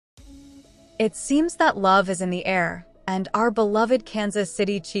It seems that love is in the air, and our beloved Kansas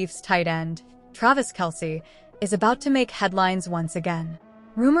City Chiefs tight end, Travis Kelce, is about to make headlines once again.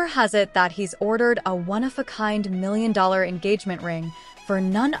 Rumor has it that he's ordered a one-of-a-kind $1 million engagement ring for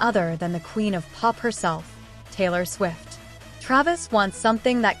none other than the queen of pop herself, Taylor Swift. Travis wants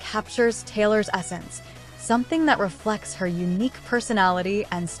something that captures Taylor's essence, something that reflects her unique personality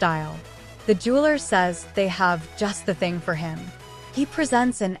and style. The jeweler says they have just the thing for him. He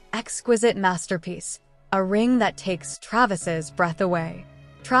presents an exquisite masterpiece, a ring that takes Travis's breath away.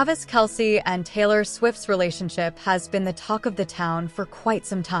 Travis Kelce and Taylor Swift's relationship has been the talk of the town for quite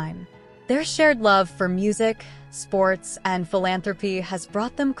some time. Their shared love for music, sports, and philanthropy has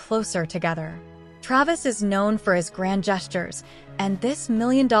brought them closer together. Travis is known for his grand gestures, and this $1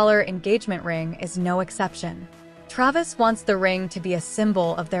 million engagement ring is no exception. Travis wants the ring to be a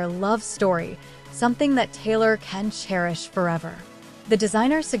symbol of their love story, something that Taylor can cherish forever. The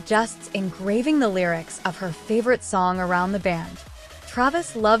designer suggests engraving the lyrics of her favorite song around the band.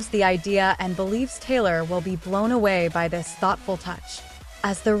 Travis loves the idea and believes Taylor will be blown away by this thoughtful touch.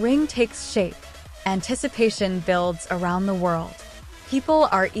 As the ring takes shape, anticipation builds around the world. People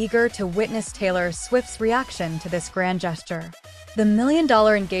are eager to witness Taylor Swift's reaction to this grand gesture. The $1 million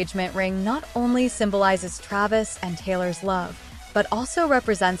engagement ring not only symbolizes Travis and Taylor's love, but also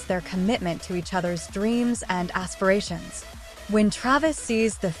represents their commitment to each other's dreams and aspirations. When Travis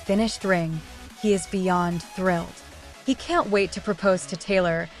sees the finished ring, he is beyond thrilled. He can't wait to propose to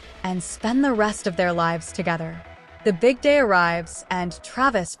Taylor and spend the rest of their lives together. The big day arrives, and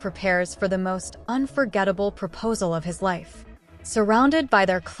Travis prepares for the most unforgettable proposal of his life. Surrounded by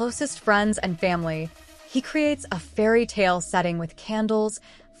their closest friends and family, he creates a fairy tale setting with candles,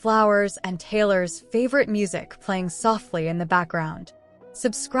 flowers, and Taylor's favorite music playing softly in the background.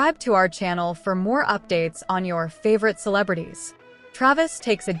 Subscribe to our channel for more updates on your favorite celebrities. Travis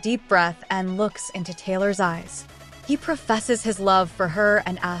takes a deep breath and looks into Taylor's eyes. He professes his love for her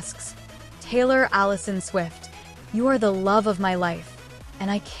and asks, "Taylor Allison Swift, you are the love of my life,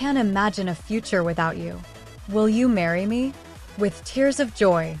 and I can't imagine a future without you. Will you marry me?" With tears of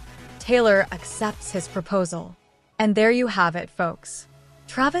joy, Taylor accepts his proposal. And there you have it, folks.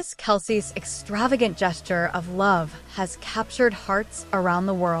 Travis Kelce's extravagant gesture of love has captured hearts around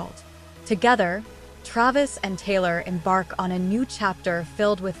the world. Together, Travis and Taylor embark on a new chapter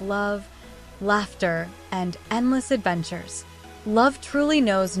filled with love, laughter, and endless adventures. Love truly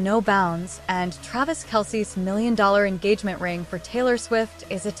knows no bounds, and Travis Kelce's $1 million engagement ring for Taylor Swift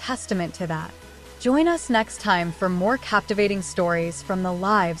is a testament to that. Join us next time for more captivating stories from the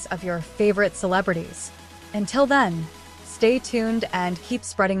lives of your favorite celebrities. Until then, stay tuned and keep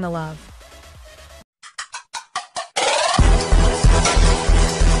spreading the love.